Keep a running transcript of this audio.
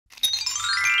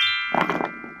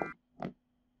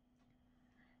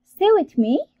Say with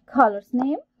me, colors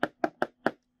name.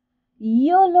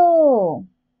 Yellow,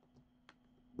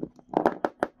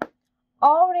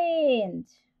 orange,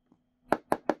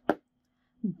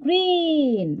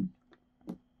 green,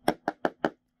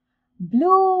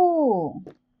 blue,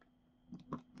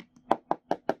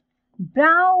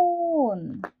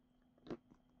 brown,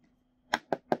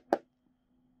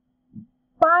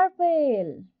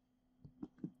 purple,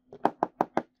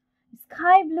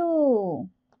 sky blue,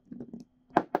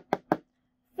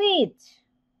 peach,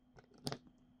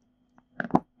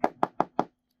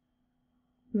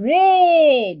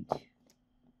 red,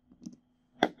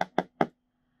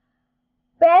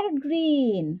 parrot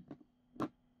green,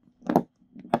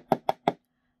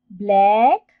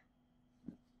 black,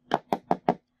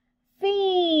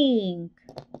 pink.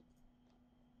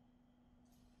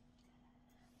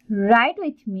 Write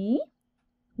with me.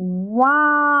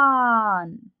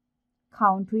 1.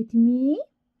 Count with me.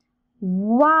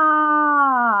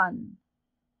 1.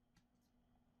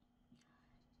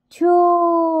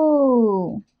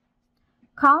 2.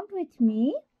 Count with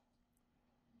me.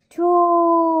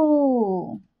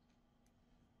 2.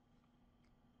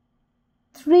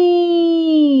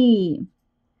 3.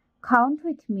 Count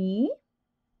with me.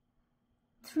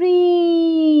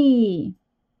 3.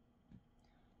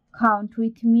 Count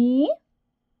with me.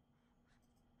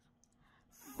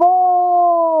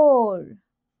 4.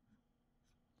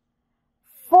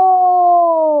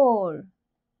 4.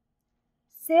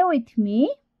 Say with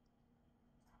me.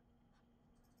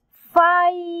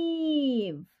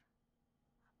 5.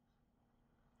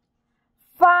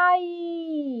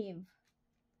 5.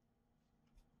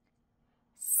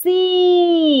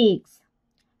 6.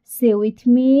 Say with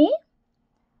me.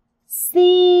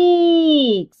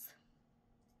 6.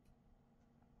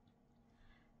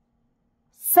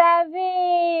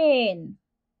 7.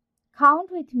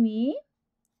 Count with me.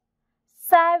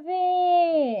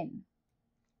 7.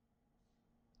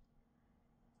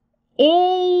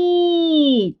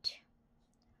 8.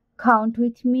 Count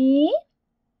with me.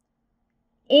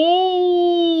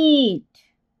 8.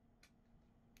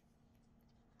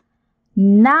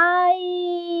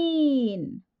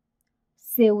 9.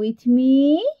 Say with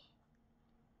me.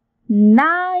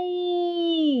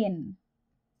 9.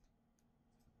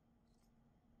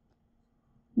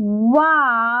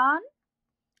 1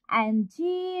 and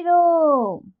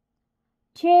 0.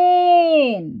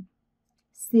 10.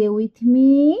 Say with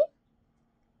me.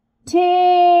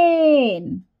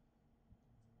 10.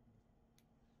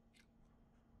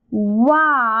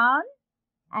 1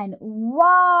 and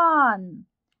 1.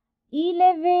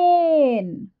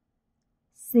 11.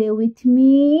 Say with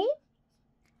me.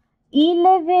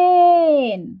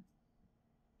 11.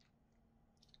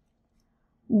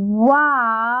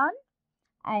 1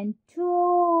 and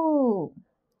 2.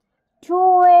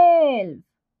 12.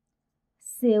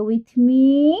 Say with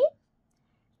me.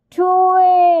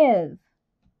 12.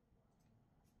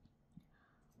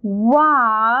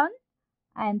 1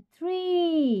 and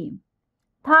 3.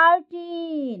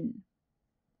 13.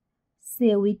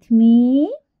 Say with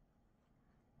me.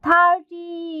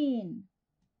 13.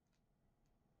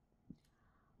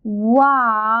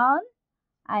 1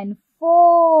 and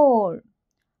 4.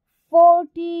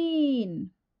 14.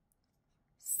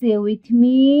 Say with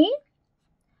me.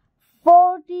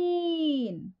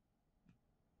 14.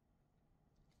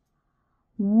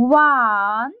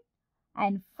 1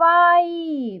 and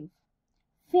 5.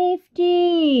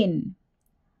 15.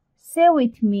 Say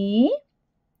with me.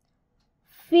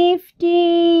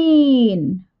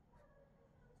 15.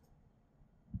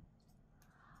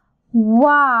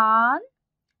 1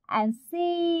 and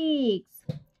 6.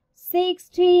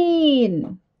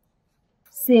 16.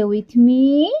 Say with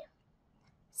me.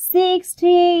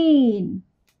 16.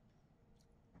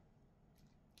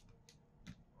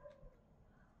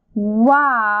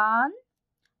 1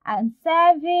 and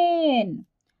 7.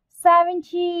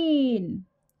 17.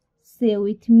 Say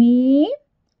with me.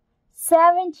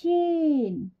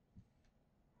 17.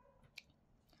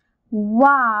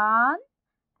 1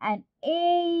 and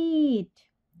 8.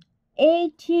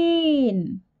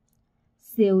 18.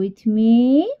 Say with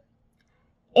me.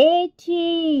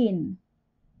 18.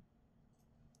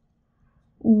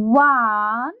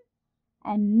 1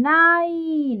 and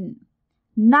 9.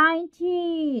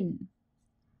 19.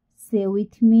 Say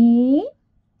with me.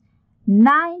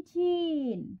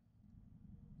 19.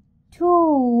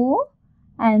 2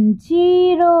 and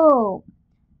 0.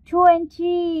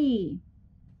 20.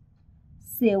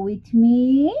 Say with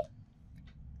me.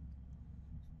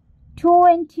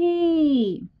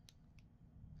 20.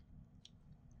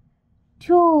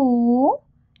 2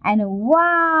 and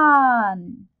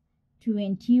 1.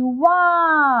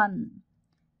 21.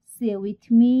 Say with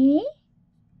me.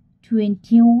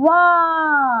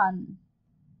 21.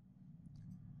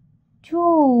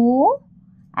 2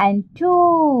 and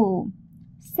 2.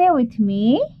 Say with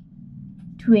me.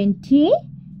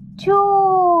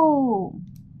 22.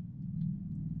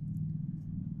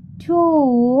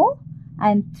 2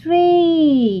 and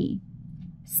 3.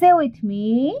 Say with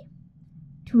me.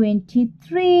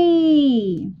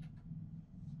 23.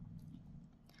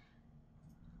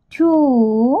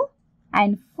 2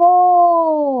 and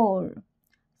 4.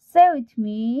 Say with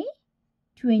me.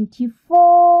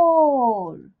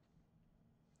 24.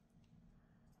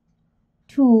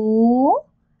 2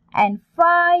 and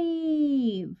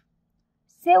 5.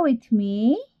 Say with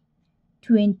me.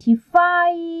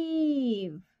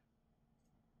 25.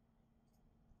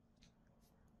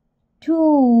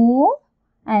 2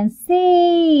 and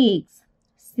 6.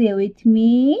 Say with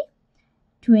me.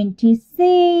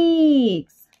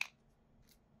 26.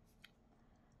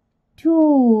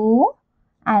 2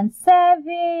 and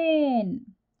 7.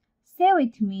 Say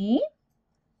with me.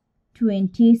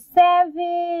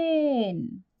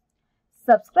 27.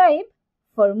 Subscribe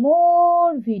for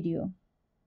more video.